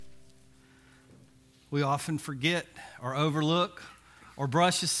we often forget or overlook or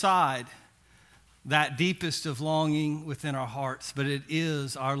brush aside that deepest of longing within our hearts. But it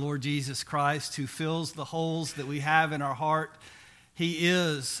is our Lord Jesus Christ who fills the holes that we have in our heart. He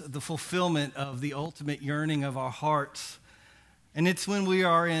is the fulfillment of the ultimate yearning of our hearts. And it's when we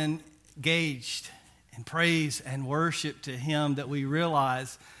are engaged in praise and worship to Him that we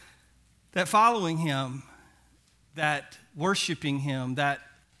realize that following Him, that worshiping Him, that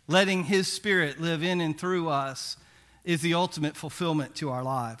letting His Spirit live in and through us is the ultimate fulfillment to our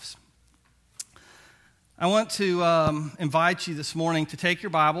lives. I want to invite you this morning to take your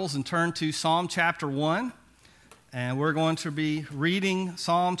Bibles and turn to Psalm chapter 1. And we're going to be reading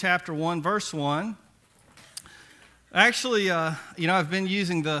Psalm chapter 1, verse 1. Actually, I've been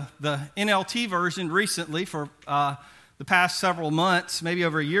using the NLT version recently for the past several months, maybe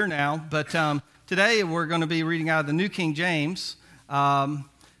over a year now. But today we're going to be reading out of the New King James because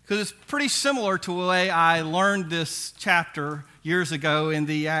it's pretty similar to the way I learned this chapter years ago in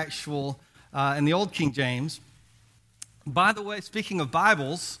the Old King James. By the way, speaking of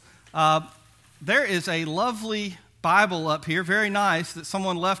Bibles, there is a lovely Bible up here, very nice, that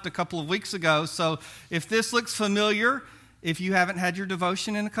someone left a couple of weeks ago. So if this looks familiar, if you haven't had your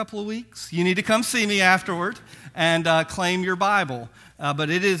devotion in a couple of weeks, you need to come see me afterward and claim your Bible.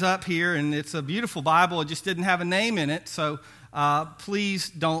 But it is up here, and it's a beautiful Bible. It just didn't have a name in it, so please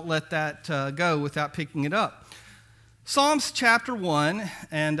don't let that go without picking it up. Psalms chapter 1,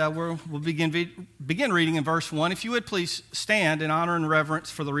 and we'll begin reading in verse 1. If you would please stand in honor and reverence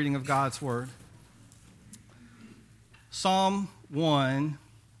for the reading of God's Word. Psalm 1,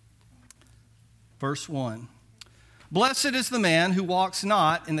 verse 1. Blessed is the man who walks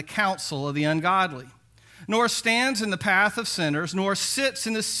not in the counsel of the ungodly, nor stands in the path of sinners, nor sits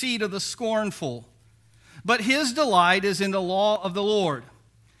in the seat of the scornful. But his delight is in the law of the Lord,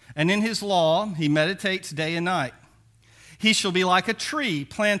 and in his law he meditates day and night. He shall be like a tree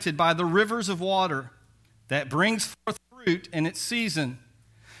planted by the rivers of water, that brings forth fruit in its season,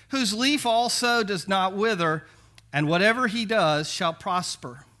 whose leaf also does not wither, and whatever he does shall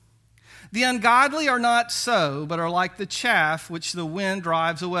prosper. The ungodly are not so, but are like the chaff which the wind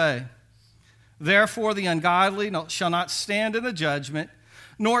drives away. Therefore the ungodly shall not stand in the judgment,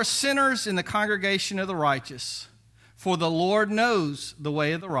 nor sinners in the congregation of the righteous. For the Lord knows the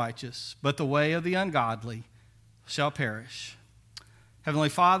way of the righteous, but the way of the ungodly shall perish. Heavenly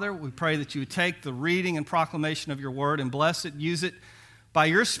Father, we pray that you would take the reading and proclamation of your word and bless it, use it by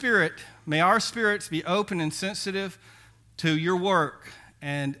your Spirit. May our spirits be open and sensitive to your work,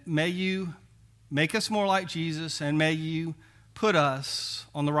 and may you make us more like Jesus, and may you put us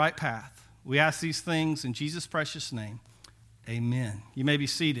on the right path. We ask these things in Jesus' precious name. Amen. You may be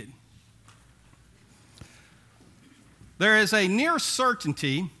seated. There is a near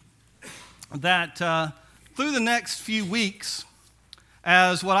certainty that through the next few weeks,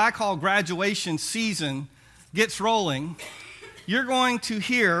 as what I call graduation season gets rolling, you're going to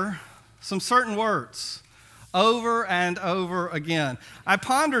hear some certain words over and over again. I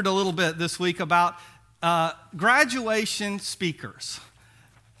pondered a little bit this week about graduation speakers.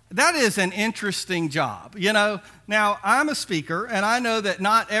 That is an interesting job. Now I'm a speaker, and I know that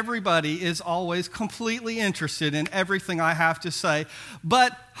not everybody is always completely interested in everything I have to say,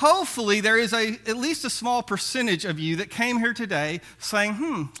 but hopefully there is at least a small percentage of you that came here today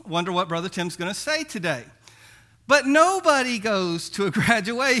saying, wonder what Brother Tim's going to say today. But nobody goes to a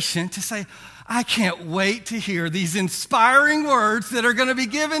graduation to say, I can't wait to hear these inspiring words that are going to be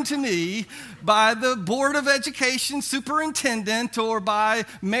given to me by the Board of Education superintendent or by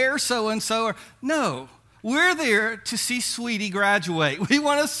Mayor so-and-so. No, we're there to see Sweetie graduate. We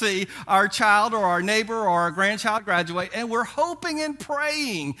want to see our child or our neighbor or our grandchild graduate, and we're hoping and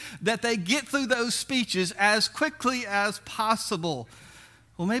praying that they get through those speeches as quickly as possible.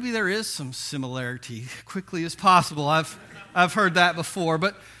 Well, maybe there is some similarity, quickly as possible. I've heard that before,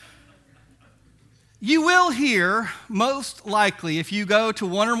 but you will hear, most likely, if you go to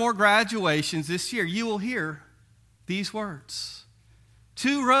one or more graduations this year, you will hear these words.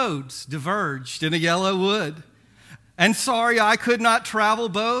 2 roads diverged in a yellow wood, and sorry I could not travel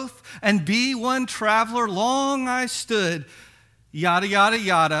both, and be one traveler long I stood, yada, yada,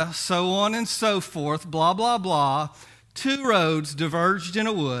 yada, so on and so forth, blah, blah, blah. 2 roads diverged in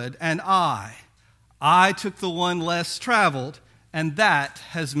a wood, and I took the one less traveled, and that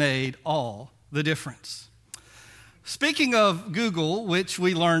has made all the difference. Speaking of Google, which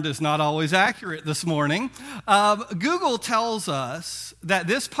we learned is not always accurate this morning, Google tells us that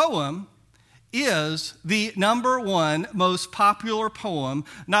this poem is the #1 most popular poem,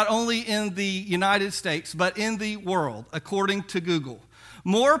 not only in the United States, but in the world, according to Google.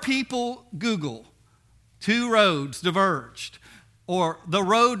 More people Google Two roads diverged, or The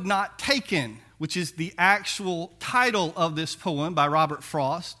Road Not Taken, which is the actual title of this poem by Robert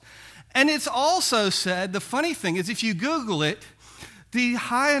Frost. And it's also said, the funny thing is, if you Google it, the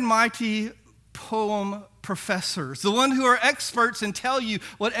high and mighty poem professors, the one who are experts and tell you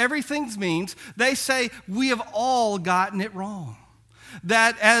what everything means, they say we have all gotten it wrong.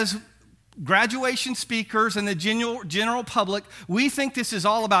 That as graduation speakers and the general public, we think this is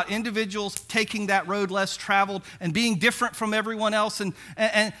all about individuals taking that road less traveled and being different from everyone else.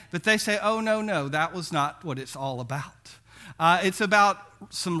 But they say, oh, no, that was not what it's all about. It's about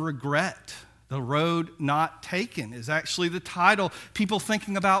some regret. The Road Not Taken is actually the title. People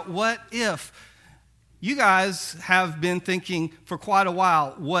thinking about what if. You guys have been thinking for quite a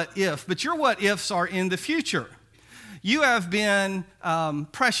while, what if? But your what ifs are in the future. You have been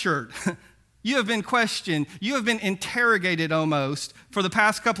pressured. You have been questioned. You have been interrogated almost for the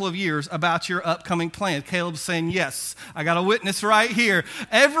past couple of years about your upcoming plan. Caleb's saying, yes, I got a witness right here.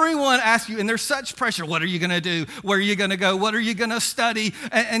 Everyone asks you, and there's such pressure. What are you going to do? Where are you going to go? What are you going to study?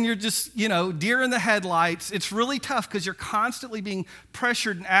 And you're just, deer in the headlights. It's really tough because you're constantly being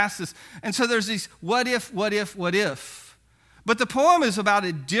pressured and asked this. And so there's these what if. But the poem is about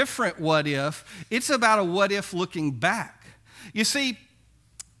a different what if. It's about a what if looking back. You see,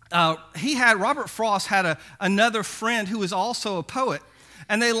 Robert Frost had another friend who was also a poet,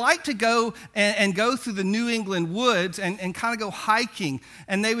 and they liked to go and go through the New England woods and kind of go hiking,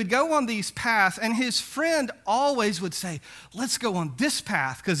 and they would go on these paths, and his friend always would say, let's go on this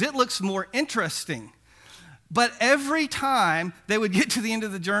path because it looks more interesting. But every time they would get to the end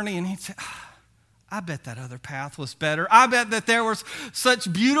of the journey, and he'd say, I bet that other path was better. I bet that there was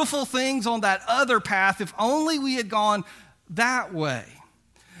such beautiful things on that other path if only we had gone that way.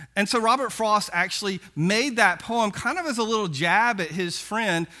 And so Robert Frost actually made that poem kind of as a little jab at his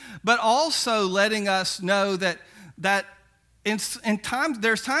friend, but also letting us know that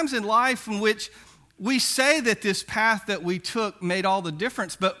there's times in life in which we say that this path that we took made all the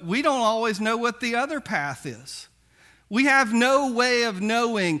difference, but we don't always know what the other path is. We have no way of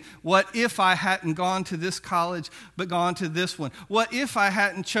knowing what if I hadn't gone to this college but gone to this one. What if I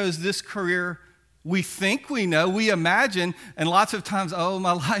hadn't chose this career. We think we know, we imagine, and lots of times,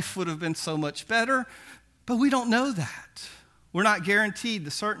 my life would have been so much better, but we don't know that. We're not guaranteed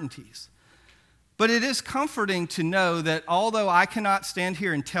the certainties. But it is comforting to know that although I cannot stand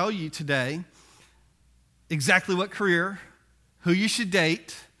here and tell you today exactly what career, who you should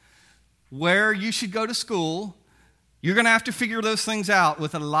date, where you should go to school, you're going to have to figure those things out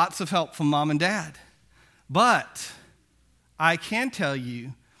with lots of help from mom and dad. But I can tell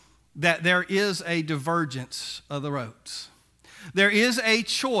you that there is a divergence of the roads. There is a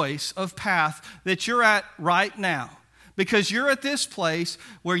choice of path that you're at right now, because you're at this place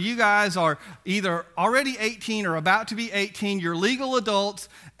where you guys are either already 18 or about to be 18, you're legal adults,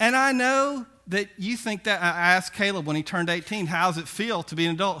 and I know that you think that. I asked Caleb when he turned 18, how does it feel to be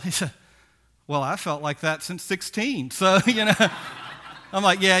an adult? He said, well, I felt like that since 16. So, I'm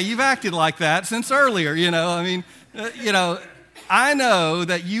like, yeah, you've acted like that since earlier, I know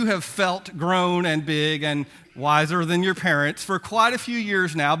that you have felt grown and big and wiser than your parents for quite a few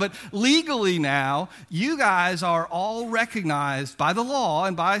years now, but legally now, you guys are all recognized by the law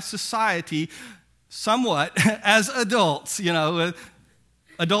and by society somewhat as adults.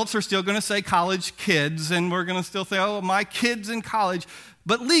 Adults are still going to say college kids, and we're going to still say, my kids in college,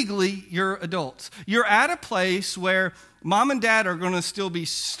 but legally, you're adults. You're at a place where mom and dad are going to still be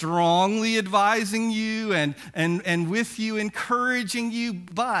strongly advising you and with you, encouraging you,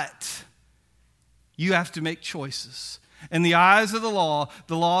 but you have to make choices. In the eyes of the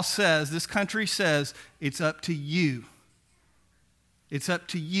law says, this country says, it's up to you. It's up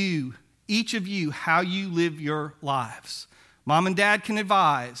to you, each of you, how you live your lives. Mom and dad can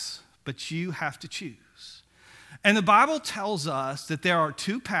advise, but you have to choose. And the Bible tells us that there are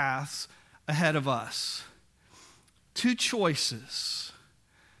two paths ahead of us. Two choices.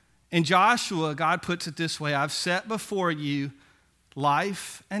 In Joshua, God puts it this way: I've set before you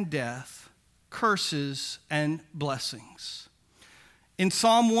life and death, curses and blessings. In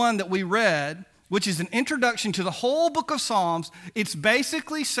Psalm 1 that we read, which is an introduction to the whole book of Psalms, it's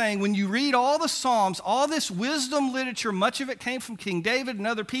basically saying when you read all the Psalms, all this wisdom literature, much of it came from King David and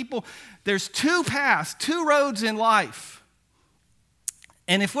other people, there's two paths, two roads in life.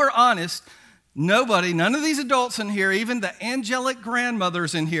 And if we're honest, none of these adults in here, even the angelic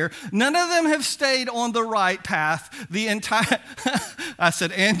grandmothers in here, none of them have stayed on the right path the entire... I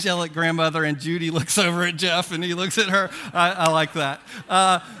said angelic grandmother, and Judy looks over at Jeff and he looks at her. I like that.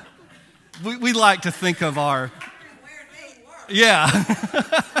 We like to think of our... Yeah.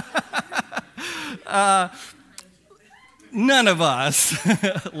 None of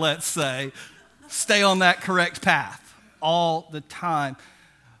us, let's say, stay on that correct path all the time.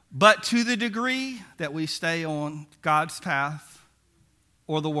 But to the degree that we stay on God's path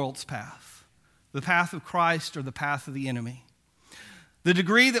or the world's path, the path of Christ or the path of the enemy, the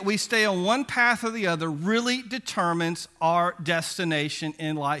degree that we stay on one path or the other really determines our destination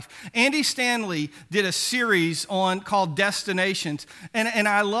in life. Andy Stanley did a series called Destinations, and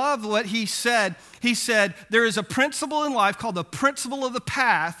I love what he said. He said, there is a principle in life called the principle of the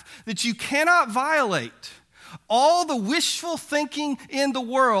path that you cannot violate. All the wishful thinking in the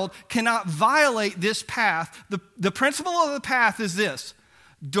world cannot violate this path. The principle of the path is this: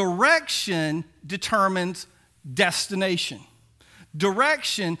 direction determines destination.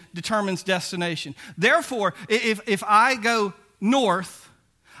 Direction determines destination. Therefore, if I go north,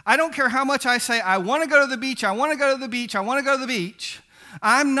 I don't care how much I say, I want to go to the beach, I want to go to the beach, I want to go to the beach,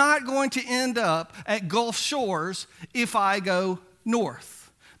 I'm not going to end up at Gulf Shores if I go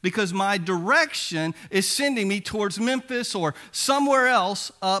north, because my direction is sending me towards Memphis or somewhere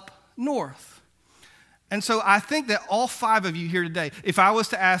else up north. And so I think that all 5 of you here today, if I was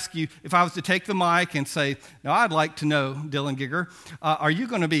to ask you, if I was to take the mic and say, now I'd like to know, Dylan Gigger, are you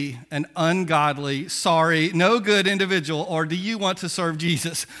going to be an ungodly, sorry, no good individual, or do you want to serve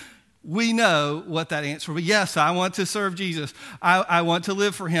Jesus? We know what that answer will be. Yes, I want to serve Jesus. I want to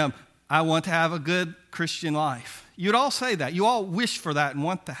live for him. I want to have a good Christian life. You'd all say that. You all wish for that and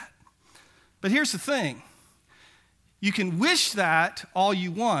want that. But here's the thing. You can wish that all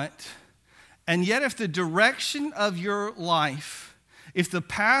you want, and yet if the direction of your life, if the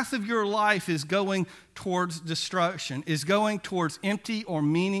path of your life is going towards destruction, is going towards empty or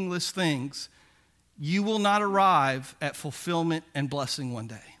meaningless things, you will not arrive at fulfillment and blessing one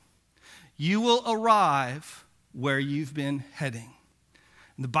day. You will arrive where you've been heading.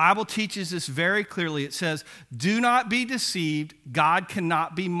 And the Bible teaches this very clearly. It says, do not be deceived. God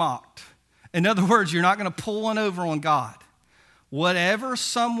cannot be mocked. In other words, you're not going to pull one over on God. Whatever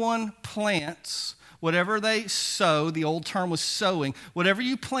someone plants, whatever they sow, the old term was sowing, whatever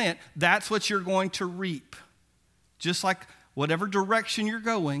you plant, that's what you're going to reap. Just like whatever direction you're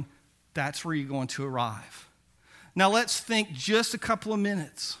going, that's where you're going to arrive. Now let's think just a couple of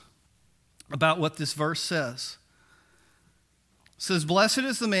minutes about what this verse says. It says, blessed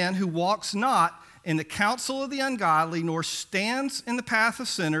is the man who walks not in the counsel of the ungodly, nor stands in the path of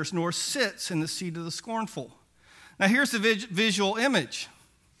sinners, nor sits in the seat of the scornful. Now here's the visual image.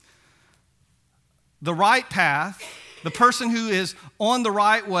 The right path, the person who is on the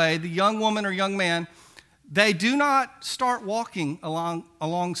right way, the young woman or young man, they do not start walking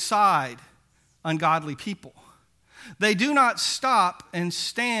alongside ungodly people. They do not stop and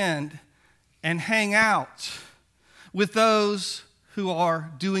stand and hang out with those who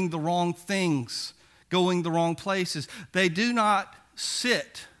are doing the wrong things, going the wrong places. They do not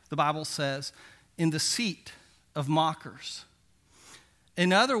sit, the Bible says, in the seat of mockers.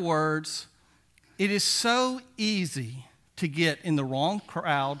 In other words, it is so easy to get in the wrong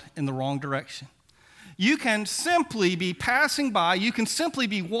crowd, in the wrong direction. You can simply be passing by, you can simply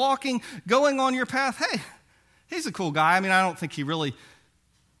be walking, going on your path. Hey, he's a cool guy. I mean, I don't think he really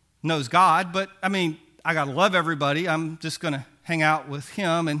knows God, but I mean, I got to love everybody. I'm just going to hang out with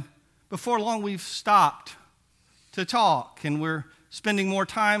him. And before long, we've stopped to talk, and we're spending more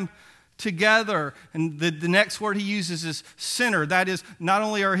time together. And the next word he uses is sinner. That is, not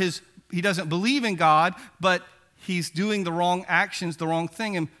only he doesn't believe in God, but he's doing the wrong actions, the wrong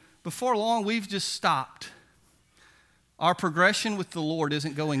thing. And before long, we've just stopped. Our progression with the Lord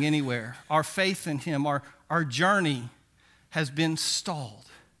isn't going anywhere. Our faith in him, our journey has been stalled.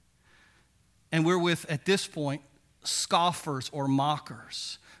 And we're with, at this point, scoffers or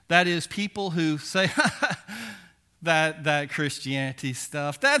mockers. That is, people who say, that Christianity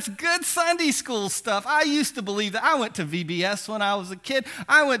stuff, that's good Sunday school stuff. I used to believe that. I went to VBS when I was a kid.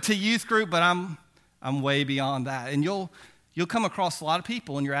 I went to youth group, but I'm way beyond that. And you'll come across a lot of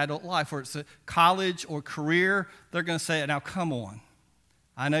people in your adult life where it's a college or career. They're going to say, now come on.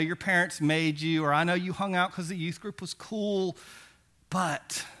 I know your parents made you, or I know you hung out because the youth group was cool,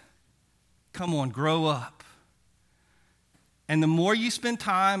 but come on, grow up. And the more you spend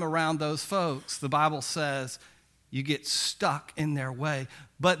time around those folks, the Bible says, you get stuck in their way.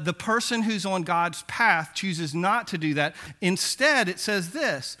 But the person who's on God's path chooses not to do that. Instead, it says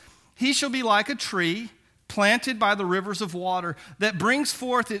this: he shall be like a tree planted by the rivers of water that brings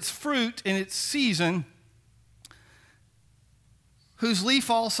forth its fruit in its season, whose leaf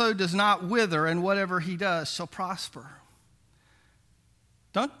also does not wither, and whatever he does shall prosper.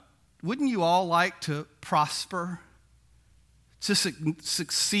 Wouldn't you all like to prosper, to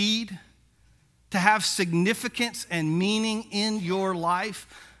succeed? to have significance and meaning in your life,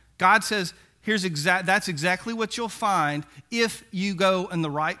 God says, that's exactly what you'll find if you go in the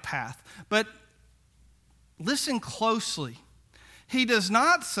right path. But listen closely. He does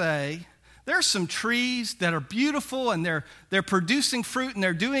not say, there's some trees that are beautiful and they're producing fruit and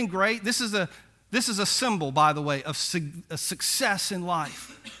they're doing great. This is a symbol, by the way, of a success in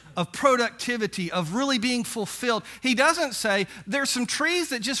life, of productivity, of really being fulfilled. He doesn't say there's some trees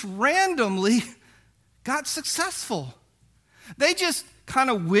that just randomly got successful. They just kind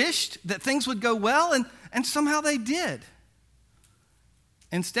of wished that things would go well, and somehow they did.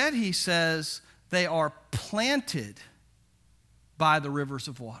 Instead, he says they are planted by the rivers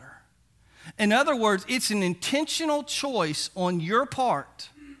of water. In other words, it's an intentional choice on your part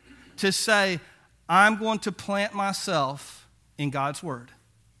to say, I'm going to plant myself in God's word.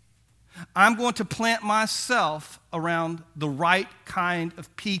 I'm going to plant myself around the right kind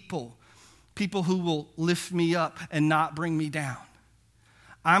of people who will lift me up and not bring me down.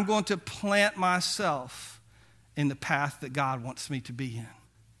 I'm going to plant myself in the path that God wants me to be in.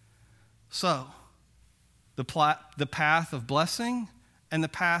 So, the path of blessing and the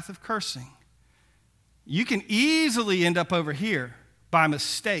path of cursing. You can easily end up over here by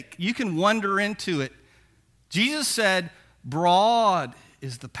mistake. You can wander into it. Jesus said, broad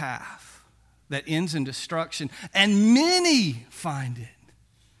is the path that ends in destruction, and many find it.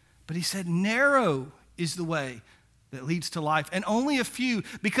 But he said, narrow is the way that leads to life, and only a few,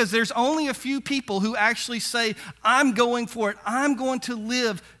 because there's only a few people who actually say, I'm going for it. I'm going to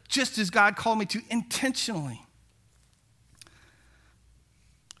live just as God called me to, intentionally.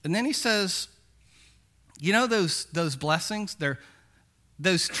 And then he says, you know those blessings?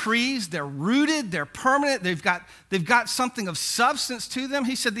 Those trees, they're rooted, they're permanent, they've got something of substance to them.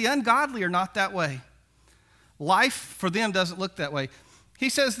 He said the ungodly are not that way. Life for them doesn't look that way. He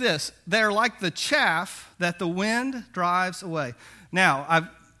says this, they're like the chaff that the wind drives away. Now,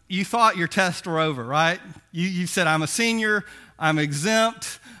 you thought your tests were over, right? You said, I'm a senior, I'm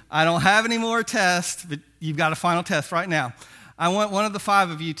exempt, I don't have any more tests, but you've got a final test right now. I want one of the five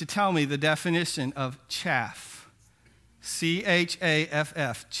of you to tell me the definition of chaff.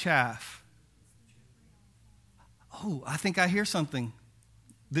 C-H-A-F-F, chaff. Oh, I think I hear something.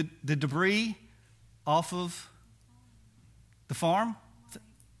 The debris off of the farm?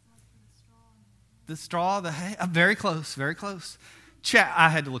 The straw, the hay? Very close, very close. I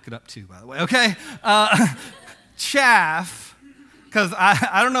had to look it up too, by the way, okay? Chaff. Because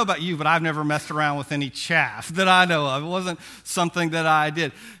I don't know about you, but I've never messed around with any chaff that I know of. It wasn't something that I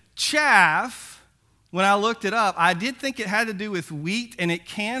did. Chaff, when I looked it up, I did think it had to do with wheat, and it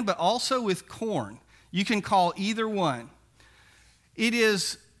can, but also with corn. You can call either one. It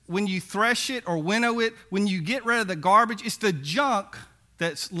is when you thresh it or winnow it, when you get rid of the garbage, it's the junk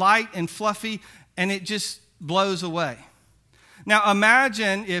that's light and fluffy, and it just blows away. Now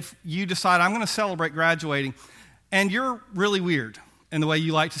imagine if you decide, I'm going to celebrate graduating, and you're really weird in the way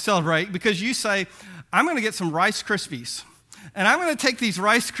you like to celebrate because you say, I'm going to get some Rice Krispies. And I'm going to take these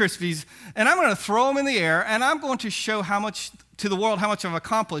Rice Krispies and I'm going to throw them in the air and I'm going to show to the world how much I've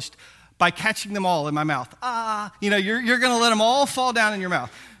accomplished by catching them all in my mouth. You're going to let them all fall down in your mouth.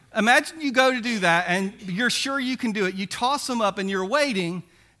 Imagine you go to do that and you're sure you can do it. You toss them up and you're waiting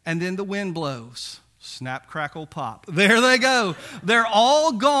and then the wind blows. Snap, crackle, pop. There they go. They're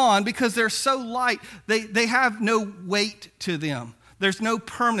all gone because they're so light. They have no weight to them. There's no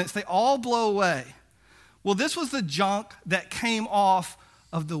permanence. They all blow away. Well, this was the junk that came off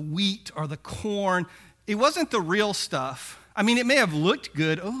of the wheat or the corn. It wasn't the real stuff. I mean, it may have looked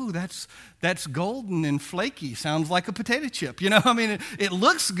good. Oh, that's golden and flaky. Sounds like a potato chip. It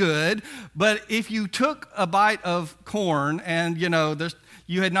looks good, but if you took a bite of corn and,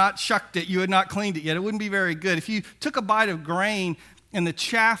 you had not shucked it, you had not cleaned it yet, it wouldn't be very good. If you took a bite of grain and the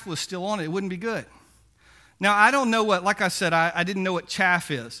chaff was still on it, it wouldn't be good. Now, I don't know like I said, I didn't know what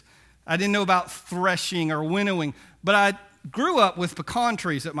chaff is. I didn't know about threshing or winnowing, but I grew up with pecan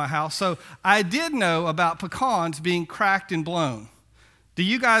trees at my house, so I did know about pecans being cracked and blown. Do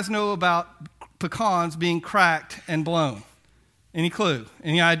you guys know about pecans being cracked and blown? Any clue?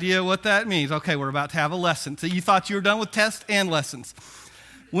 Any idea what that means? Okay, we're about to have a lesson. So you thought you were done with tests and lessons.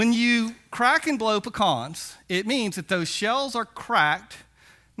 When you crack and blow pecans, it means that those shells are cracked.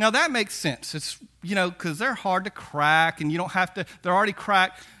 Now that makes sense. It's, because they're hard to crack and you don't have to, they're already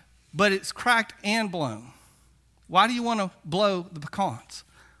cracked, but it's cracked and blown. Why do you want to blow the pecans?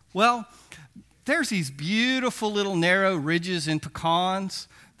 Well, there's these beautiful little narrow ridges in pecans.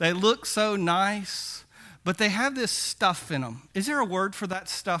 They look so nice, but they have this stuff in them. Is there a word for that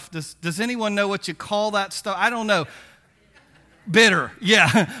stuff? Does anyone know what you call that stuff? I don't know. Bitter.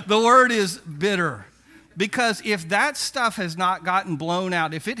 Yeah, the word is bitter. Because if that stuff has not gotten blown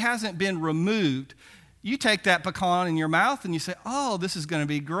out, if it hasn't been removed, you take that pecan in your mouth and you say, oh, this is going to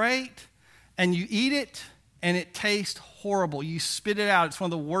be great. And you eat it and it tastes horrible. You spit it out. It's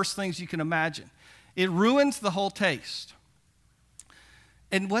one of the worst things you can imagine. It ruins the whole taste.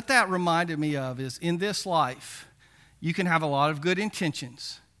 And what that reminded me of is in this life, you can have a lot of good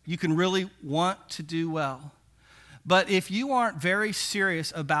intentions. You can really want to do well. But if you aren't very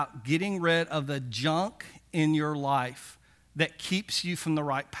serious about getting rid of the junk in your life that keeps you from the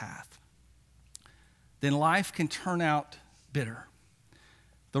right path, then life can turn out bitter.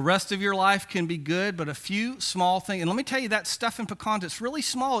 The rest of your life can be good, but a few small things, and let me tell you, that stuff in pecans, it's really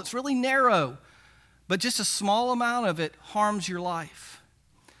small, it's really narrow, but just a small amount of it harms your life.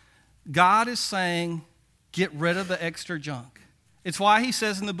 God is saying, get rid of the extra junk. It's why he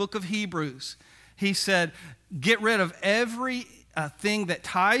says in the book of Hebrews, he said, get rid of every thing that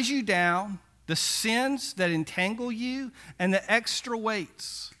ties you down, the sins that entangle you, and the extra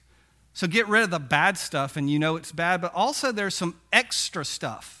weights. So get rid of the bad stuff, and you know it's bad, but also there's some extra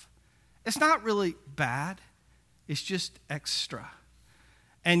stuff. It's not really bad. It's just extra.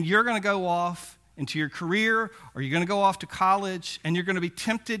 And you're going to go off into your career, or you're going to go off to college, and you're going to be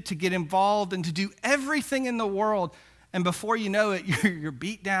tempted to get involved and to do everything in the world. And before you know it, you're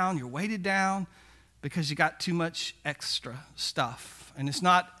beat down, you're weighted down, because you got too much extra stuff. And it's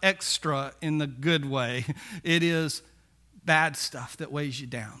not extra in the good way. It is bad stuff that weighs you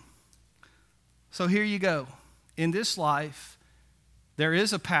down. So here you go. In this life, there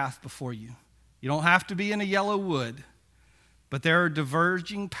is a path before you. You don't have to be in a yellow wood, but there are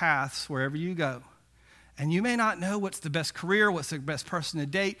diverging paths wherever you go. And you may not know what's the best career, what's the best person to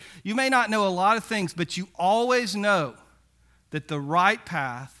date. You may not know a lot of things, but you always know that the right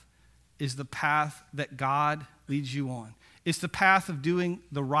path is the path that God leads you on. It's the path of doing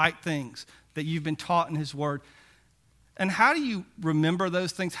the right things that you've been taught in his word. And how do you remember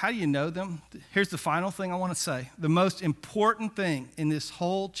those things? How do you know them? Here's the final thing I want to say. The most important thing in this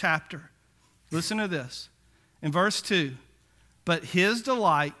whole chapter. Listen to this. In verse 2, but his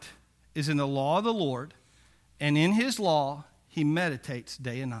delight is in the law of the Lord, and in his law he meditates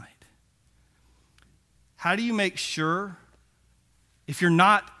day and night. How do you make sure, if you're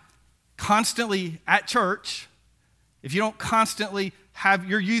not constantly at church, if you don't constantly have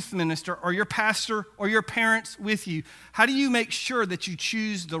your youth minister or your pastor or your parents with you, how do you make sure that you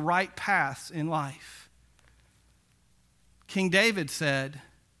choose the right paths in life? King David said,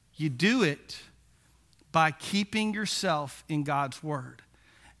 you do it by keeping yourself in God's word.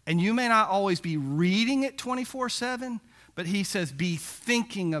 And you may not always be reading it 24/7, but he says be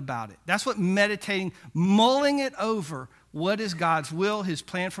thinking about it. That's what meditating, mulling it over. What is God's will, his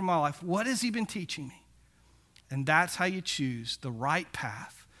plan for my life? What has he been teaching me? And that's how you choose the right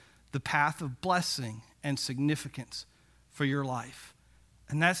path, the path of blessing and significance for your life.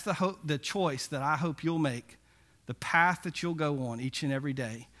 And that's the choice that I hope you'll make, the path that you'll go on each and every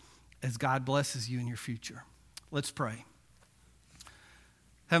day as God blesses you in your future. Let's pray.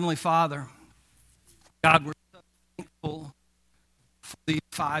 Heavenly Father, God, we're so thankful for these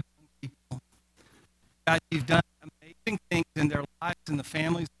 5 people. God, you've done amazing things in their lives and the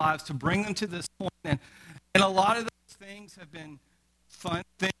families' lives to bring them to this point. And a lot of those things have been fun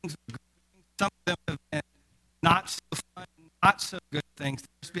things,